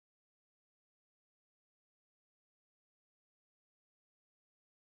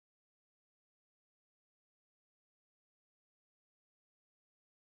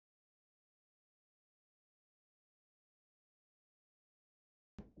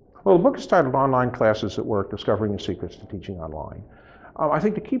Well, the book is titled Online Classes at Work, Discovering the Secrets to Teaching Online. I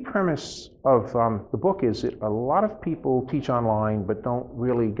think the key premise of the book is that a lot of people teach online but don't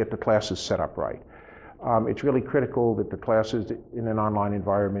really get the classes set up right. It's really critical that the classes in an online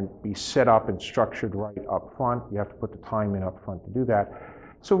environment be set up and structured right up front. You have to put the time in up front to do that.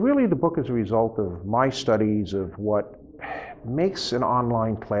 So really the book is a result of my studies of what makes an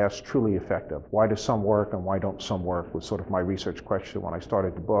online class truly effective. Why does some work and why don't some work was sort of my research question when I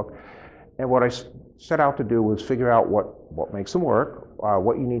started the book. And what I set out to do was figure out what makes them work,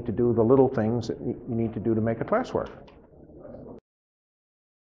 what you need to do, the little things that you need to do to make a class work.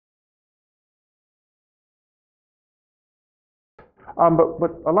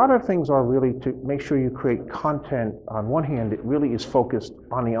 But a lot of things are really to make sure you create content. On one hand, it really is focused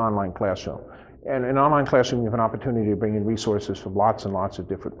on the online classroom. And in an online classroom, you have an opportunity to bring in resources from lots and lots of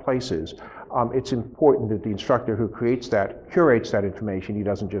different places. It's important that the instructor who curates that information,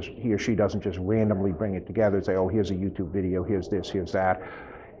 he or she doesn't just randomly bring it together and say, oh, here's a YouTube video, here's this, here's that.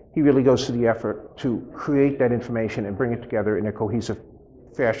 He really goes to the effort to create that information and bring it together in a cohesive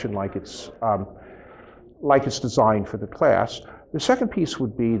fashion like it's designed for the class. The second piece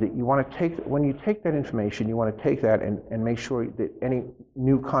would be that when you take that information, you want to take that and make sure that any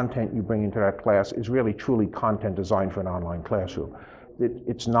new content you bring into that class is really truly content designed for an online classroom. That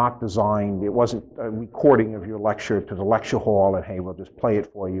it's not designed, it wasn't a recording of your lecture to the lecture hall and hey, we'll just play it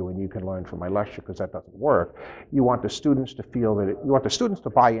for you and you can learn from my lecture, because that doesn't work. You want the students to feel that you want the students to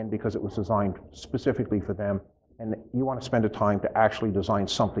buy in because it was designed specifically for them, and you want to spend the time to actually design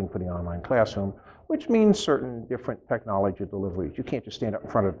something for the online classroom, which means certain different technology deliveries. You can't just stand up in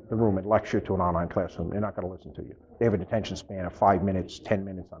front of the room and lecture to an online classroom. They're not going to listen to you. They have an attention span of 5 minutes, 10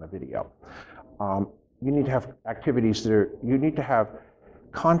 minutes on a video. You need to have activities you need to have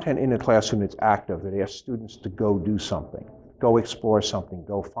content in the classroom that's active, that asks students to go do something, go explore something,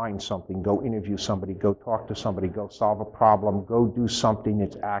 go find something, go interview somebody, go talk to somebody, go solve a problem, go do something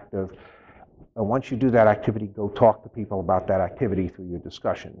that's active. And once you do that activity, go talk to people about that activity through your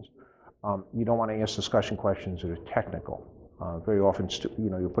discussions. You don't want to ask discussion questions that are technical. Very often,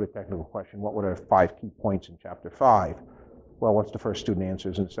 you put a technical question, what were the 5 key points in chapter 5? Well, once the first student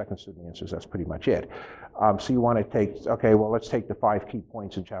answers and the second student answers, that's pretty much it. So you want to let's take the 5 key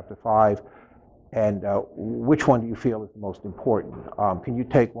points in chapter 5, and which one do you feel is the most important? Can you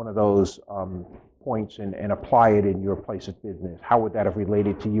take one of those points and apply it in your place of business? How would that have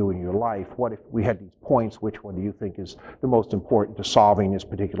related to you in your life? What if we had these points? Which one do you think is the most important to solving this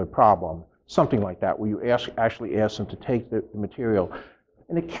particular problem? Something like that, where you actually ask them to take the material.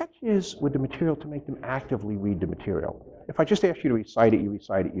 And the catch is with the material to make them actively read the material. If I just ask you to recite it,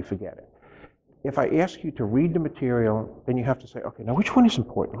 you forget it. If I ask you to read the material, then you have to say, okay, now which one is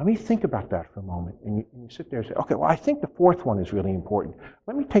important? Let me think about that for a moment. And you sit there and say, okay, well, I think the 4th one is really important.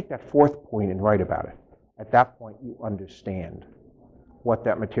 Let me take that 4th point and write about it. At that point, you understand what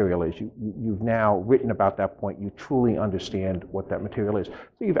that material is. You've now written about that point. You truly understand what that material is.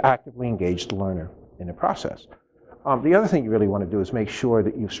 So you've actively engaged the learner in the process. The other thing you really want to do is make sure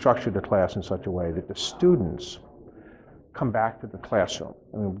that you've structured the class in such a way that the students come back to the classroom.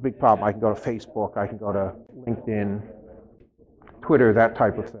 I mean, big problem, I can go to Facebook, I can go to LinkedIn, Twitter, that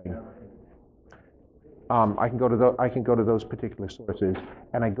type of thing. I can go to those particular sources,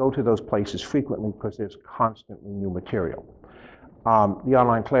 and I go to those places frequently because there's constantly new material. The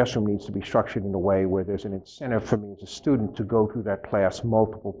online classroom needs to be structured in a way where there's an incentive for me as a student to go through that class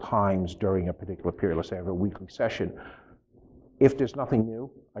multiple times during a particular period. Let's say I have a weekly session. If there's nothing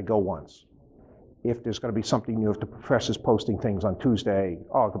new, I go once. If there's going to be something new, if the professor's posting things on Tuesday,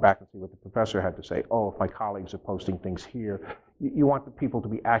 I'll go back and see what the professor had to say. Oh, if my colleagues are posting things here. You want the people to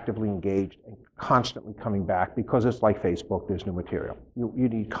be actively engaged and constantly coming back, because it's like Facebook, there's new material. You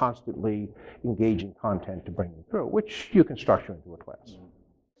need constantly engaging content to bring them through, which you can structure into a class.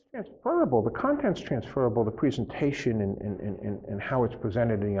 Transferable, the content's transferable, the presentation and how it's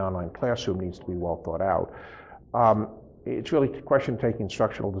presented in the online classroom needs to be well thought out. It's really a question of taking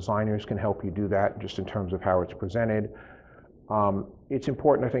instructional designers can help you do that just in terms of how it's presented. It's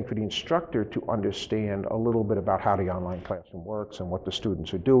important, I think, for the instructor to understand a little bit about how the online classroom works and what the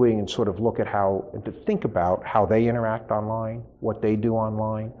students are doing, and sort of look at and to think about how they interact online, what they do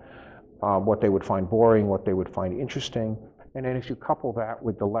online, what they would find boring, what they would find interesting. And then if you couple that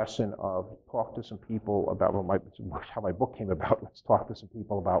with the lesson of talk to some people about how my book came about, let's talk to some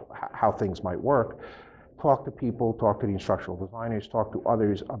people about how things might work. Talk to people, talk to the instructional designers, talk to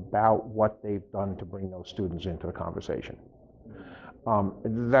others about what they've done to bring those students into the conversation.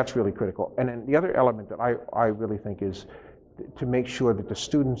 That's really critical. And then the other element that I really think is to make sure that the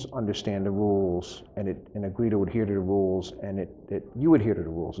students understand the rules and agree to adhere to the rules, and that you adhere to the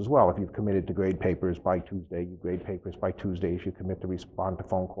rules as well. If you've committed to grade papers by Tuesday, you grade papers by Tuesday. If you commit to respond to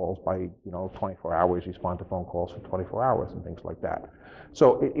phone calls by 24 hours, respond to phone calls for 24 hours and things like that.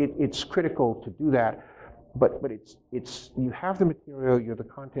 So it's critical to do that. But it's you have the material, you're the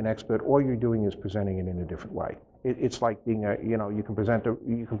content expert. All you're doing is presenting it in a different way. It's like being you can present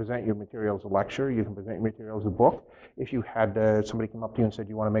your material as a lecture, you can present your material as a book. If you had somebody come up to you and said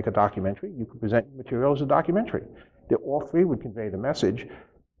you want to make a documentary, you could present your material as a documentary. All three would convey the message.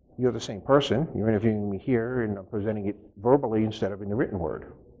 You're the same person. You're interviewing me here, and I'm presenting it verbally instead of in the written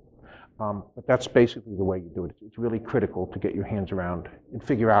word. But that's basically the way you do it. It's really critical to get your hands around and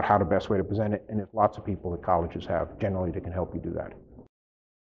figure out how the best way to present it, and there's lots of people that colleges have generally that can help you do that.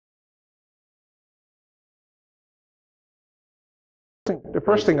 The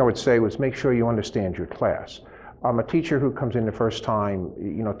first thing I would say was make sure you understand your class. A teacher who comes in the first time,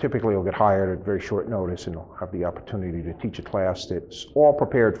 typically will get hired at very short notice and will have the opportunity to teach a class that's all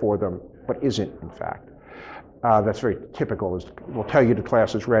prepared for them, but isn't in fact. That's very typical. We'll tell you the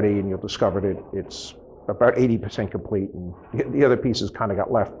class is ready, and you'll discover that it's about 80% complete, and the other pieces kind of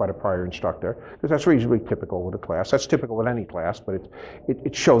got left by the prior instructor, because that's reasonably typical with a class. That's typical with any class, but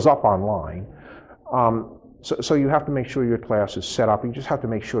it shows up online. So you have to make sure your class is set up. You just have to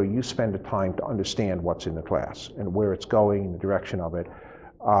make sure you spend the time to understand what's in the class and where it's going and the direction of it.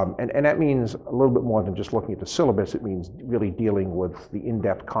 And that means a little bit more than just looking at the syllabus. It means really dealing with the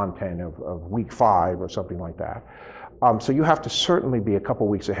in-depth content of week 5 or something like that. So you have to certainly be a couple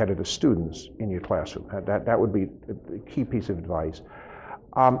weeks ahead of the students in your classroom. That would be a key piece of advice.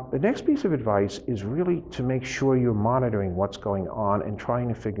 The next piece of advice is really to make sure you're monitoring what's going on and trying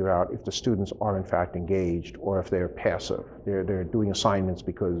to figure out if the students are in fact engaged or if they're passive. They're doing assignments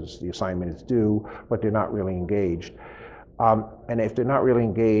because the assignment is due, but they're not really engaged. And if they're not really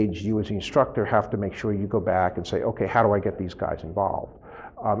engaged, you as the instructor have to make sure you go back and say, okay, how do I get these guys involved?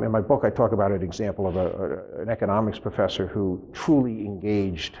 In my book, I talk about an example of an economics professor who truly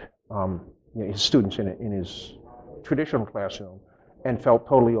engaged his students in his traditional classroom and felt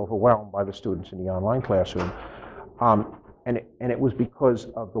totally overwhelmed by the students in the online classroom. And it was because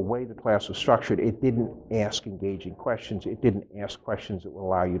of the way the class was structured. It didn't ask engaging questions. It didn't ask questions that will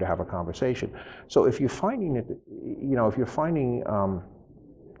allow you to have a conversation. So if you're finding that,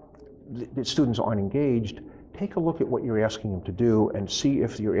 that students aren't engaged, take a look at what you're asking them to do and see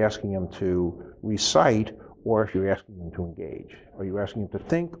if you're asking them to recite or if you're asking them to engage. Are you asking them to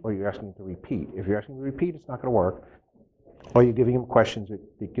think, or are you asking them to repeat? If you're asking them to repeat, it's not going to work. Or you're giving them questions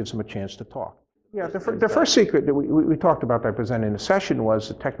that gives them a chance to talk. Yeah, the first secret that we talked about that I presented in the session was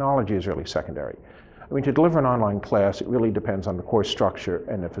that technology is really secondary. I mean, to deliver an online class, it really depends on the course structure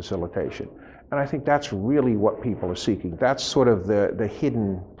and the facilitation. And I think that's really what people are seeking. That's sort of the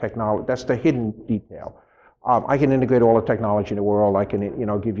hidden technology, that's the hidden detail. I can integrate all the technology in the world. I can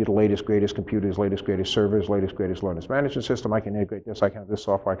give you the latest, greatest computers, latest, greatest servers, latest, greatest learners management system. I can integrate this, I can have this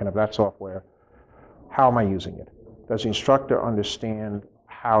software, I can have that software. How am I using it? Does the instructor understand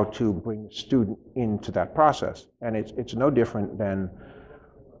how to bring the student into that process? And it's no different than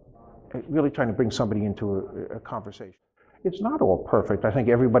really trying to bring somebody into a conversation. It's not all perfect. I think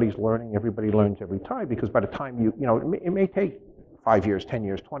everybody's learning, everybody learns every time, because by the time it may take 5 years, 10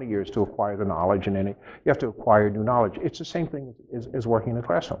 years, 20 years to acquire the knowledge, and then you have to acquire new knowledge. It's the same thing as working in a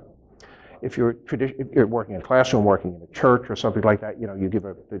classroom. If you're working in a classroom, working in a church or something like that, you give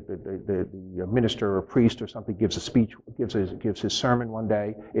the minister or priest or something gives a speech, gives his sermon one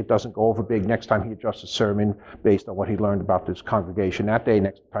day. It doesn't go over big. Next time he adjusts his sermon based on what he learned about this congregation that day.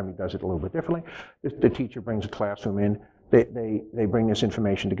 Next time he does it a little bit differently. The teacher brings a classroom in. They bring this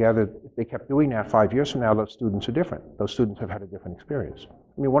information together. If they kept doing that 5 years from now, those students are different. Those students have had a different experience.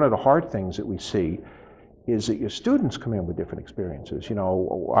 I mean, one of the hard things that we see is that your students come in with different experiences. You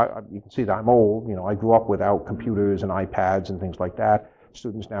can see that I'm old. I grew up without computers and iPads and things like that.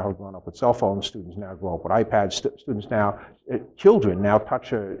 Students now have grown up with cell phones. Students now grow up with iPads. Children now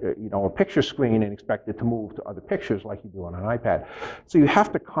touch a picture screen and expect it to move to other pictures like you do on an iPad. So you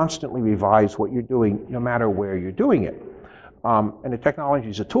have to constantly revise what you're doing, no matter where you're doing it. And the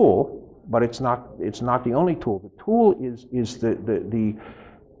technology is a tool, but it's not the only tool. The tool is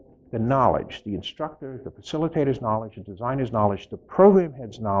the knowledge, the instructor, the facilitator's knowledge, the designer's knowledge, the program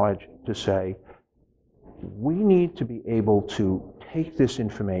head's knowledge to say, we need to be able to take this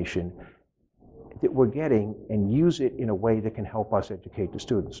information that we're getting and use it in a way that can help us educate the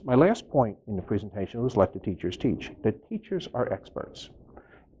students. My last point in the presentation was let the teachers teach. The teachers are experts.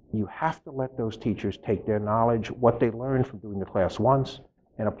 You have to let those teachers take their knowledge, what they learned from doing the class once,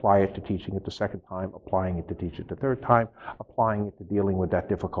 and apply it to teaching it the second time, applying it to teach it the third time, applying it to dealing with that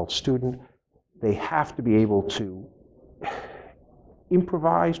difficult student. They have to be able to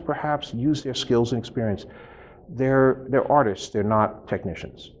improvise, perhaps, use their skills and experience. They're artists, they're not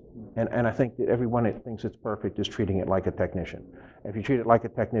technicians. And I think that everyone that thinks it's perfect is treating it like a technician. If you treat it like a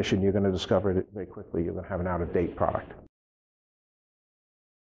technician, you're going to discover that very quickly you're going to have an out-of-date product.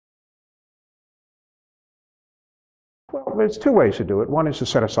 Well, there's two ways to do it. One is to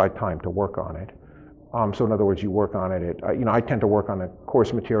set aside time to work on it. So in other words, you work on it I tend to work on the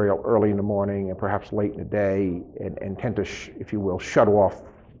course material early in the morning and perhaps late in the day, and tend to, if you will, shut off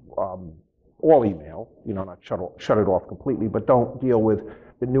all email, not shut it off completely, but don't deal with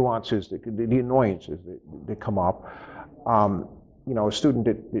the nuances, the annoyances that come up. A student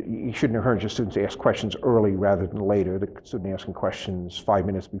you shouldn't encourage your students to ask questions early rather than later. The student asking questions 5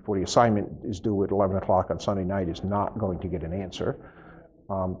 minutes before the assignment is due at 11 o'clock on Sunday night is not going to get an answer,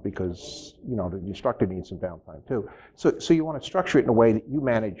 because the instructor needs some downtime too. So you want to structure it in a way that you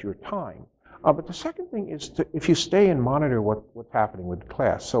manage your time. But the second thing is if you stay and monitor what's happening with the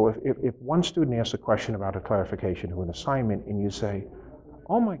class. So if one student asks a question about a clarification to an assignment and you say,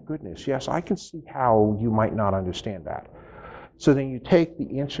 oh my goodness, yes, I can see how you might not understand that. So then you take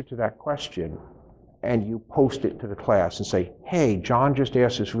the answer to that question and you post it to the class and say, hey, John just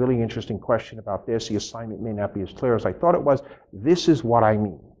asked this really interesting question about this. The assignment may not be as clear as I thought it was. This is what I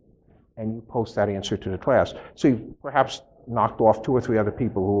mean. And you post that answer to the class. So you've perhaps knocked off 2 or 3 other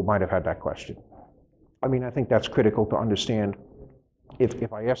people who might have had that question. I mean, I think that's critical to understand.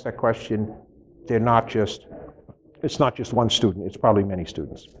 If I ask that question, it's not just one student, it's probably many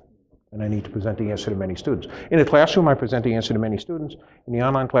students. And I need to present the answer to many students. In a classroom, I present the answer to many students. In the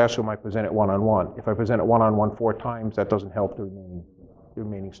online classroom, I present it one-on-one. If I present it one-on-one 4 times, that doesn't help the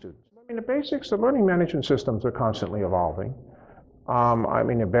remaining students. I mean, the basics, the learning management systems are constantly evolving. I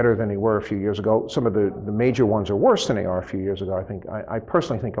mean, they're better than they were a few years ago. Some of the major ones are worse than they are a few years ago. I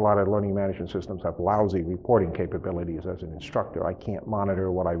personally think a lot of learning management systems have lousy reporting capabilities as an instructor. I can't monitor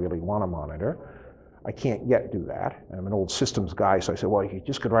what I really want to monitor. I can't yet do that. I'm an old systems guy, so I said, well, if you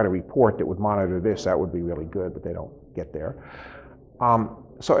just could write a report that would monitor this, that would be really good, but they don't get there.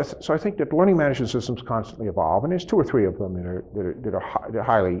 So I think that learning management systems constantly evolve, and there's 2 or 3 of them that are highly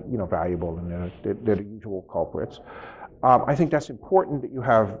highly and they're the usual culprits. I think that's important that you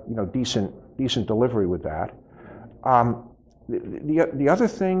have decent delivery with that. The other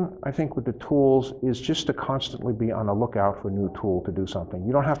thing I think with the tools is just to constantly be on the lookout for a new tool to do something.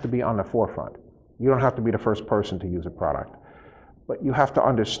 You don't have to be on the forefront. You don't have to be the first person to use a product, but you have to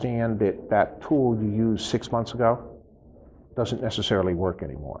understand that that tool you used 6 months ago doesn't necessarily work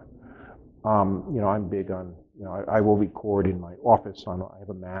anymore. I'm big on, I will record in my office. I have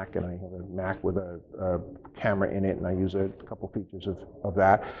a Mac, and I have a Mac with a camera in it, and I use a couple features of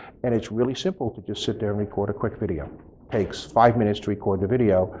that. And it's really simple to just sit there and record a quick video. It takes 5 minutes to record the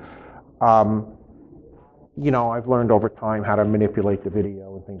video. I've learned over time how to manipulate the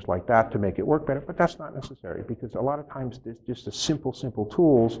video and things like that to make it work better, but that's not necessary, because a lot of times there's just the simple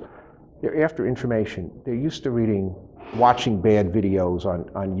tools. They're after information. They're used to watching bad videos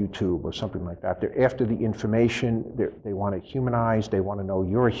on YouTube or something like that. They're after the information. They want it humanized. They want to know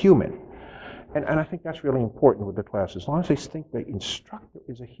you're a human. And I think that's really important with the class. As long as they think the instructor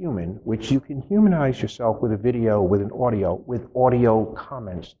is a human, which you can humanize yourself with a video, with an audio, with audio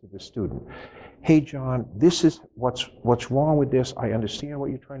comments to the student. Hey, John, this is what's wrong with this. I understand what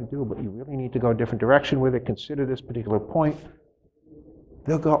you're trying to do, but you really need to go a different direction with it. Consider this particular point.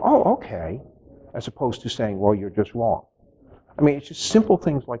 They'll go, oh, okay, as opposed to saying, well, you're just wrong. I mean, it's just simple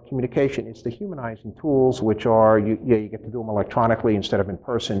things like communication. It's the humanizing tools, which are, you get to do them electronically instead of in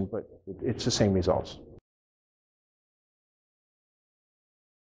person, but it's the same results.